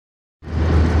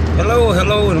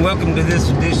Hello, and welcome to this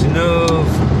edition of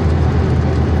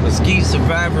Mesquite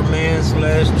survivorman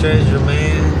 / treasure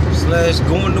man /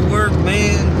 going to work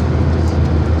man.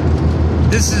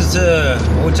 This is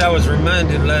which I was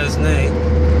reminded last night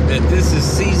that this is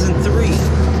season 3.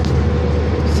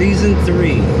 Season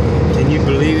 3. Can you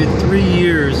believe it? 3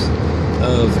 years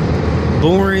of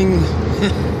boring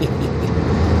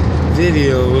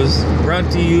videos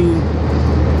brought to you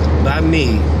by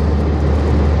me.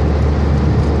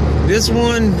 This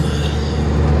one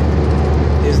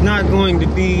is not going to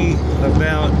be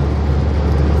about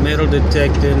metal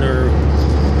detecting or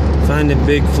finding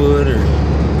Bigfoot or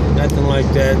nothing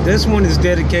like that. This one is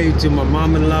dedicated to my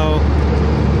mom-in-law,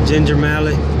 Ginger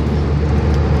Malley.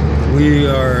 We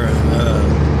are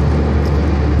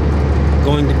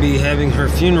going to be having her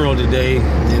funeral today,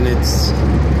 and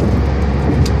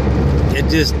it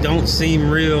just don't seem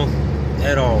real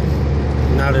at all.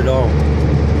 Not at all.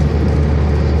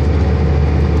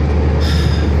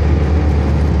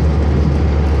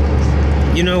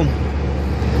 You know,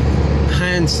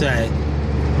 hindsight,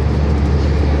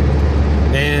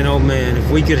 man, oh man,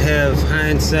 if we could have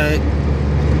hindsight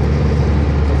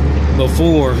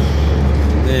before,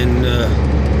 then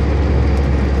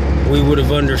we would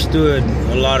have understood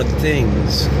a lot of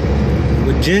things.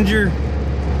 With Ginger,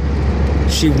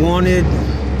 she wanted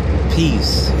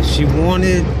peace. She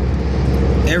wanted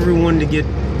everyone to get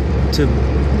to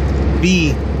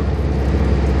be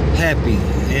happy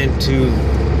and to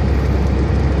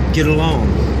get along.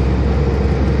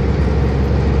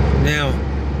 Now,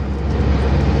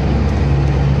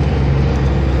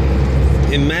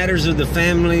 in matters of the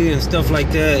family and stuff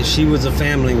like that, she was a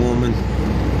family woman.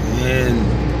 And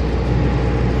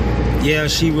yeah,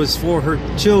 she was for her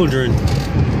children.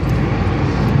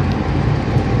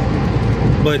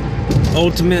 But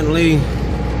ultimately,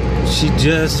 she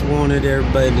just wanted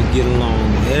everybody to get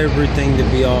along, everything to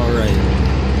be all right.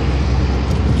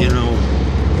 You know,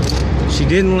 she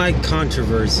didn't like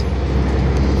controversy.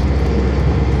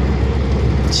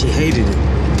 She hated it.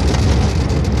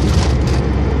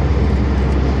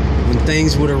 When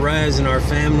things would arise in our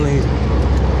family,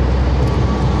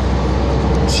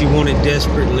 she wanted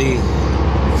desperately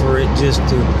for it just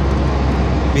to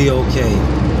be okay.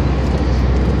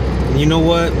 And you know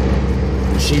what?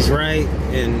 She's right,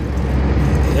 and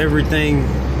everything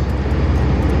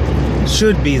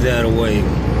should be that way.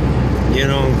 You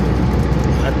know,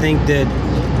 I think that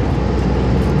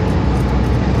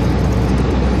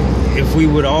if we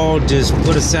would all just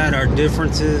put aside our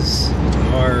differences,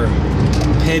 our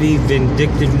petty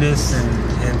vindictiveness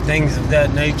and things of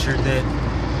that nature, that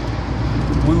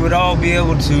we would all be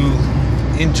able to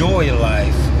enjoy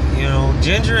life. You know,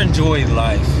 Ginger enjoyed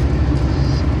life.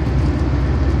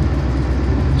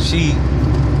 She,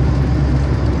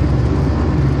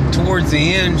 towards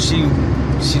the end,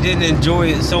 she didn't enjoy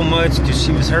it so much because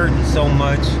she was hurting so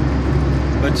much.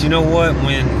 But you know what?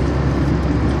 When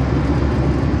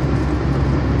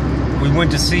we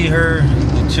went to see her,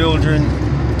 the children,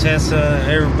 Tessa,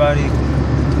 everybody,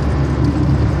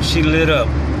 she lit up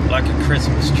like a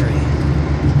Christmas tree.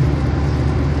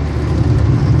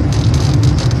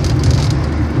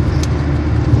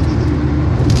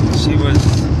 She was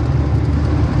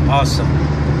awesome.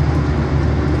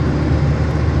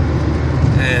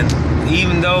 And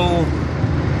even though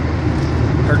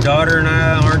her daughter and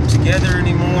I aren't together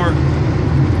anymore,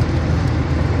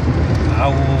 I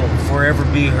will forever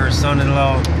be her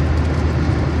son-in-law.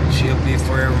 She'll be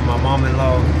forever my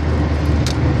mom-in-law.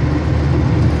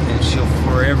 And she'll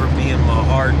forever be in my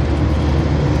heart.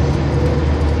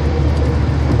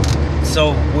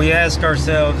 So we ask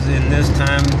ourselves in this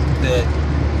time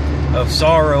of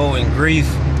sorrow and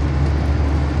grief,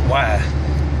 why?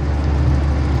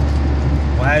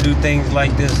 Why do things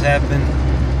like this happen?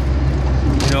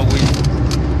 You know, we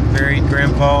buried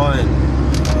Grandpa and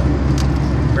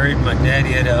buried my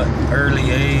daddy at an early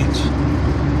age.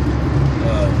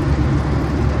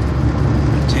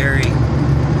 Jerry,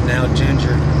 now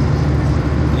Ginger.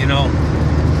 You know,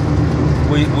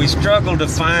 we struggle to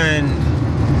find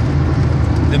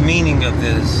the meaning of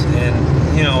this.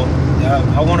 And, you know,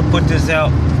 I want to put this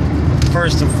out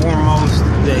first and foremost,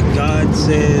 that God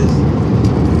says,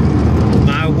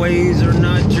 my ways are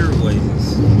not your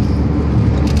ways,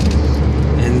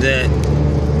 and that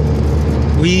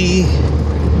we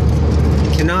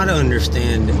cannot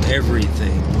understand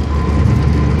everything,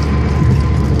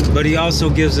 but he also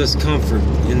gives us comfort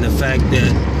in the fact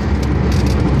that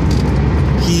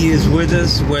he is with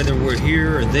us whether we're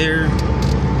here or there,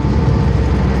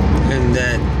 and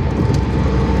that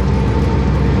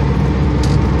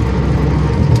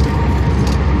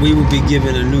we will be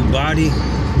given a new body,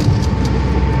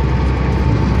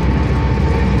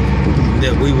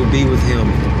 that we will be with him,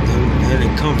 and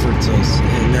it comforts us,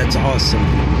 and that's awesome.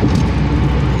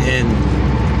 And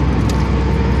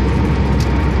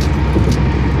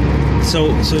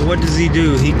so what does he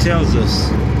do? He tells us,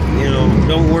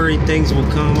 don't worry, things will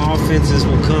come, offenses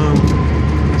will come,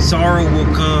 sorrow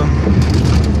will come,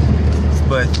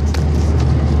 but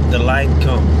the light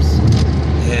comes,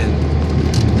 and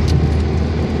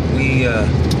we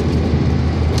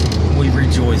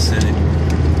rejoice in it.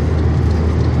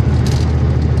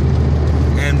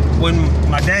 And when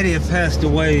my daddy had passed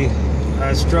away,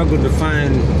 I struggled to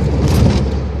find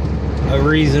a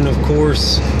reason, of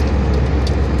course,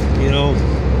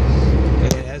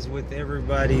 as with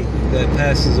everybody that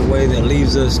passes away, that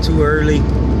leaves us too early.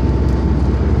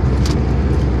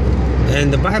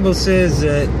 And the Bible says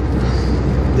that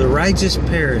the righteous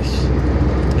perish,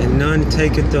 and none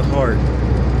taketh to heart.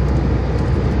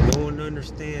 No one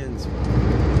understands.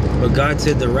 But God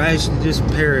said the righteous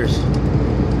perish,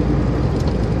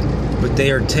 but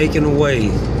they are taken away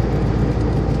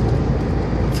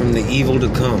from the evil to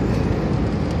come.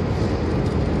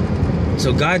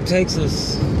 So God takes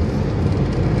us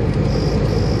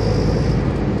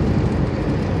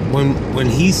when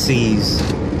he sees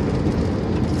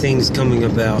things coming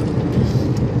about.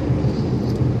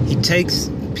 He takes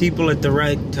people at the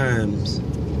right times.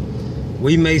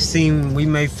 We may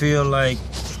feel like,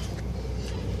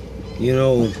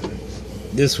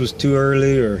 this was too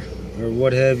early or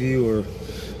what have you,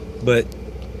 but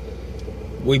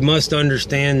we must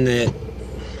understand that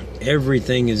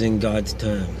everything is in God's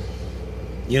time.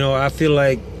 I feel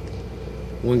like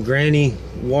when Granny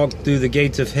walked through the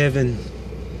gates of heaven,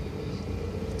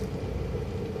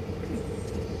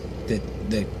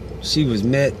 that she was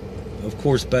met, of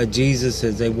course, by Jesus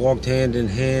as they walked hand in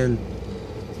hand.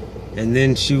 And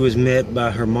then she was met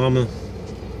by her mama,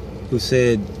 who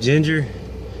said, "Ginger,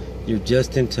 you're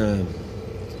just in time.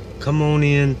 Come on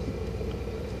in."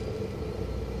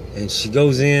 And she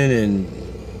goes in, and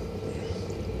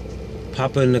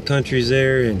Papa in the country's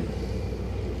there, and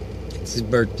it's his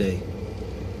birthday.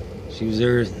 She was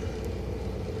there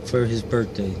for his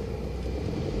birthday.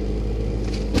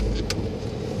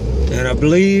 And I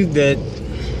believe that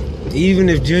even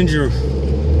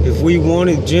if we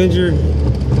wanted Ginger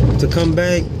to come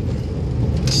back,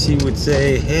 she would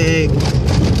say, "Hey,"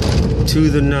 to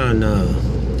the nana,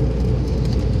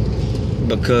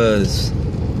 because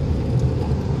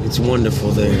it's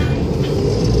wonderful there.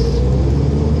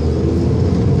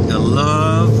 The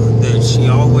love that she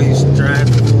always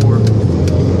strived for,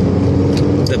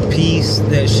 the peace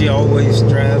that she always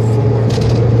strived for,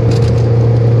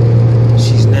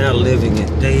 she's now living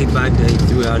it day by day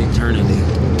throughout eternity.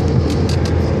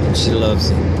 And she loves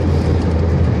it.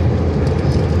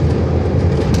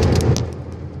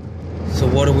 So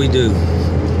what do?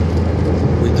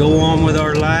 We go on with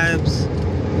our lives.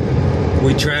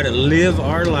 We try to live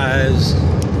our lives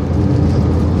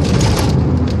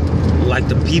like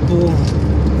the people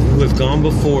who have gone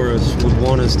before us would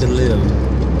want us to live.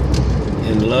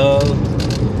 In love,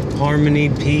 harmony,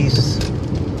 peace.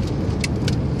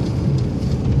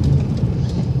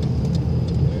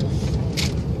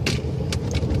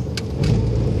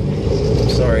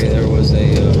 Sorry, there was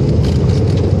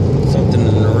something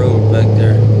in the road back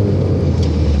there.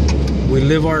 We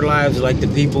live our lives like the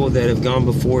people that have gone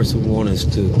before us would want us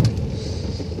to.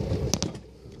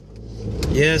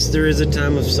 Yes, there is a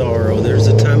time of sorrow. There's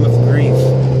a time of grief.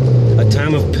 A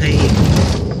time of pain.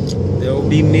 There will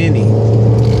be many.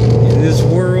 In this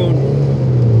world,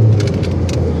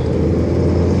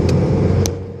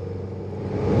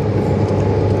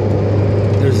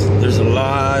 there's a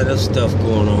lot of stuff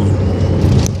going on.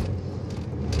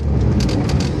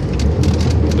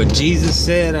 But Jesus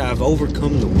said, "I've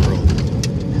overcome the world."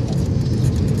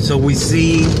 So we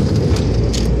see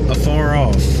afar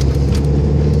off.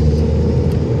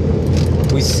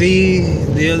 We see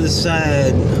the other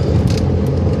side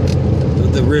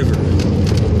of the river.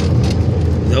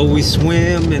 Though we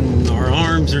swim and our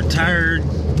arms are tired,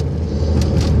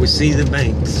 we see the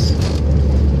banks.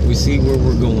 We see where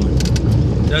we're going.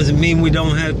 Doesn't mean we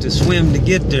don't have to swim to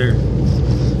get there.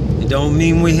 It don't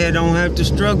mean we don't have to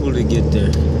struggle to get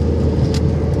there.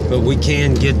 But we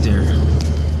can get there.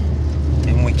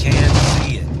 And we can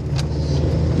see it.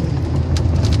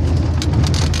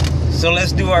 So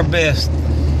let's do our best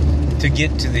to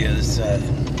get to the other side.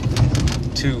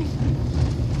 To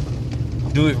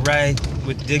do it right,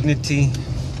 with dignity.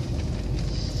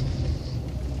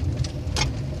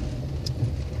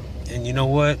 And you know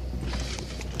what?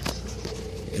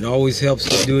 It always helps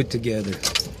to do it together.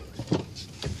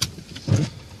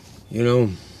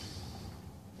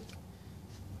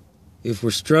 If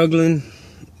we're struggling,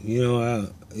 You know,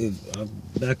 if I'm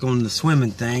back on the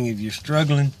swimming thing, if you're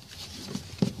struggling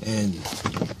and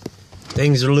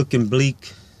things are looking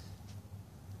bleak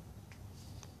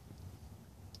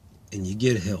and you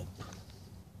get help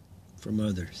from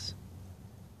others,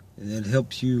 and that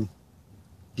helps you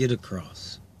get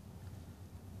across.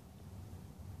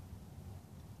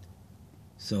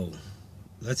 So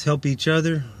let's help each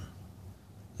other.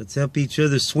 Let's help each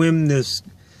other swim this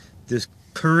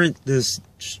current, this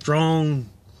strong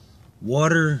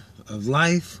water of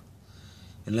life,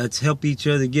 and let's help each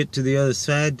other get to the other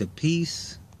side, to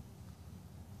peace,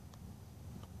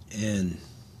 and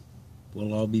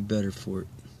we'll all be better for it.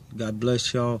 God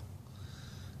bless y'all.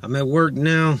 I'm at work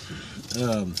now.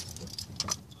 It's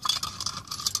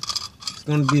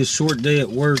going to be a short day at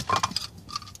work.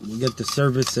 We get the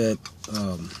service at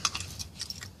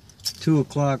 2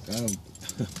 o'clock.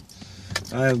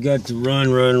 I have got to run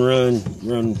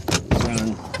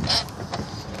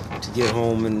to get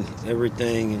home and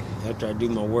everything after I do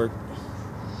my work.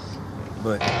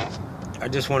 But I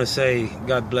just want to say,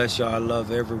 God bless y'all. I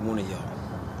love every one of y'all.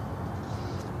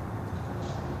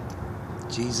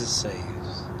 Jesus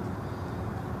saves.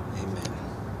 Amen.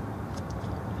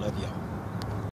 Love y'all.